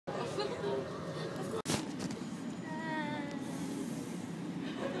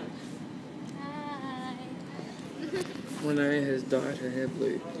Renee has dyed her hair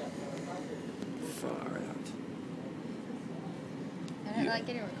blue. Far out. I don't like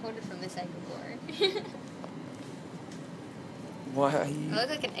getting recorded from this angle, Corey. Why are you? I look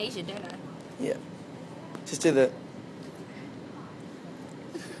like an Asian, don't I? Yeah. Just do that.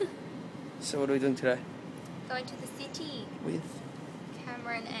 So what are we doing today? Going to the city. With?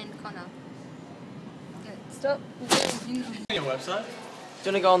 Cameron and Connor. Good. Stop. Your website? Do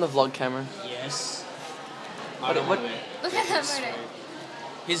you want to go on the vlog camera? Yes. What? Look at that photo.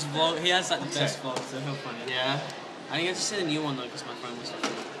 His vlog, he has like the best vlogs, so he'll find it. Yeah. I think I just see the new one though, because my phone was like,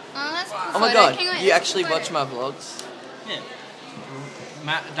 Oh, that's a cool Oh my photo. god, Hang on, you it's a actually photo. watch my vlogs?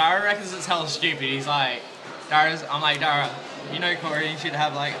 yeah. Dara reckons it's hella stupid. He's like, I'm like, Dara, you know Corey, you should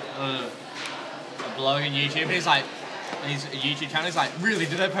have like a blog on YouTube. And he's like, his YouTube channel, he's like, really,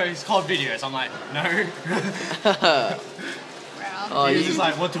 do they post COD videos? I'm like, no. Wow. Oh, He was you, just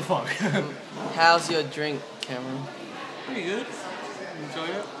like, what the fuck? how's your drink, Cameron? Pretty good. Enjoyed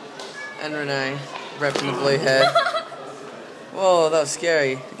it. And Renee, repping the blue hair. Whoa, that was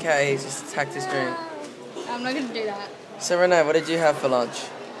scary. Okay, he just attacked his drink. I'm not going to do that. So Renee, what did you have for lunch?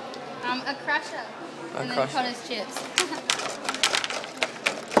 A crusher. And then crusher. Connor's chips.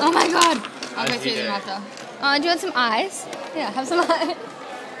 Oh my god. I'll go through them after. Do you want some ice? Yeah, have some ice.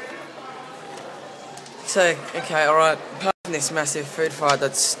 So, okay, alright. Apart from this massive food fight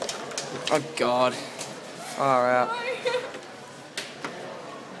that's... Oh god. Far out.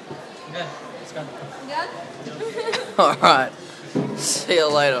 Yeah, let's go. Yeah? Alright. See you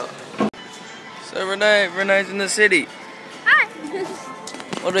later. So Renee's in the city. Hi.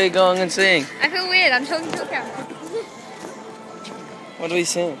 What are you going and seeing? I feel weird. I'm talking to a camera. What are we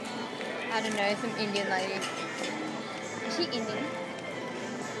seeing? I don't know, some Indian lady. Is she Indian?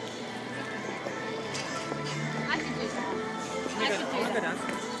 I could do that. I could do that.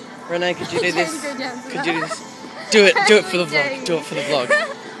 Renee, could you do this? Go down to Could that. you do this? Do it for the vlog. Dang. Do it for the vlog.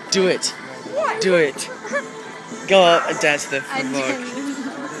 Do it. Do it. Go up and dance to the I vlog. didn't.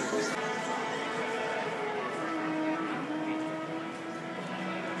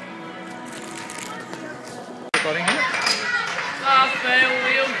 Recording it?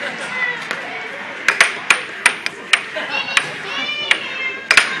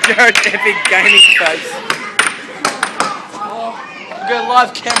 Jared epic gaming face. Oh, go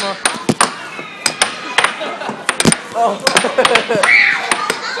live camera. Oh.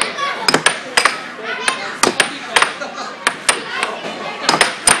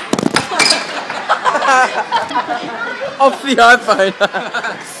 Off the iPhone.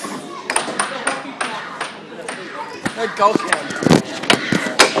 No goal cam.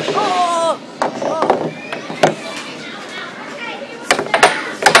 Oh.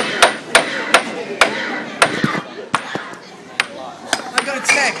 I got a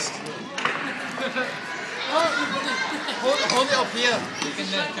text. Hold it up here. You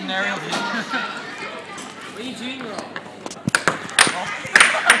can narrate up here. What are you doing wrong?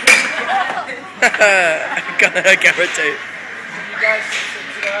 Got a camera too. You guys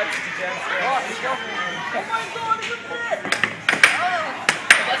subscribe to the dance. Oh my god, it's a bit! Oh,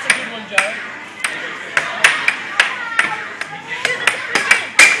 that's a good one, Joe.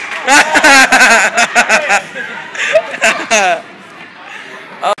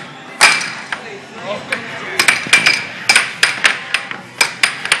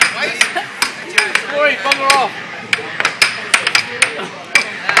 Corey, bugger off!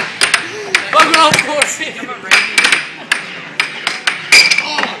 Bugger off, Corey!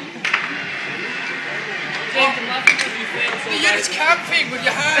 James, I'm laughing because you failed so You're just camping with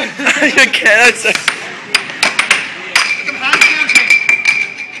your hands. You can't. That's Some hand camping.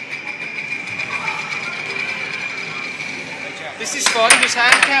 This is fun, just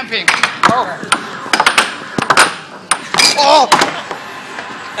hand camping. Oh!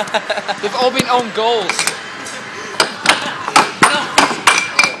 They've all been own goals.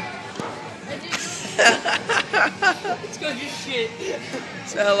 It's gonna be shit.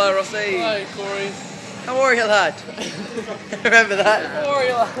 Say hello, Rossi. Hi, Corey. How are you, lad? Remember that? How are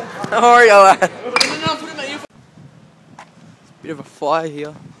you? How are you, lad? No, put it in my earphone. Bit of a fire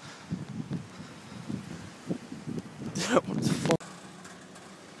here. Don't want to fire.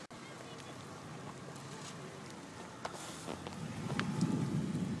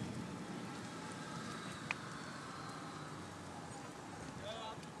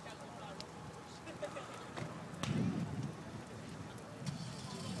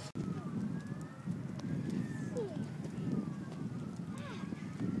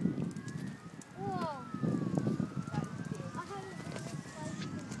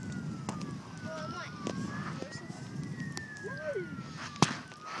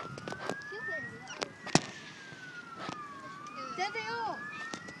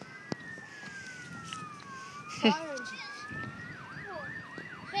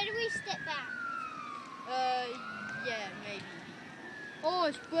 Oh,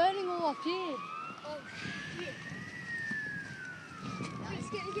 it's burning all up here. Oh shit. We're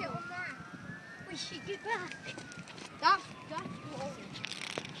just gonna get on that. We should get back. That's cool.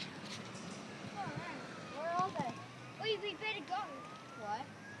 Oh man. Where are they? Wait, we better go. What?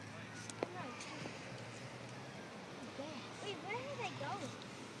 No. Wait, where are they going?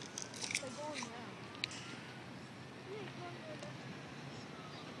 They're going now.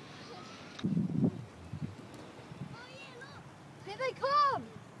 Oh yeah, look. Here they come!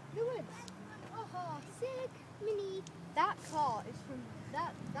 Lewis. Oh, sick. Mini. That car is from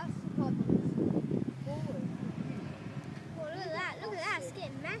that's the car that's forward. Oh, look at that. Look at that. It's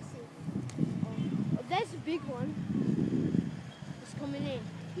getting massive. Oh, there's a big one. It's coming in.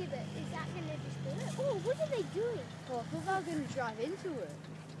 Yeah, but is that going to just do it? Oh, what are they doing? Oh, I thought they were going to drive into it.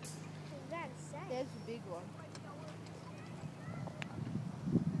 I was about to say. There's a big one.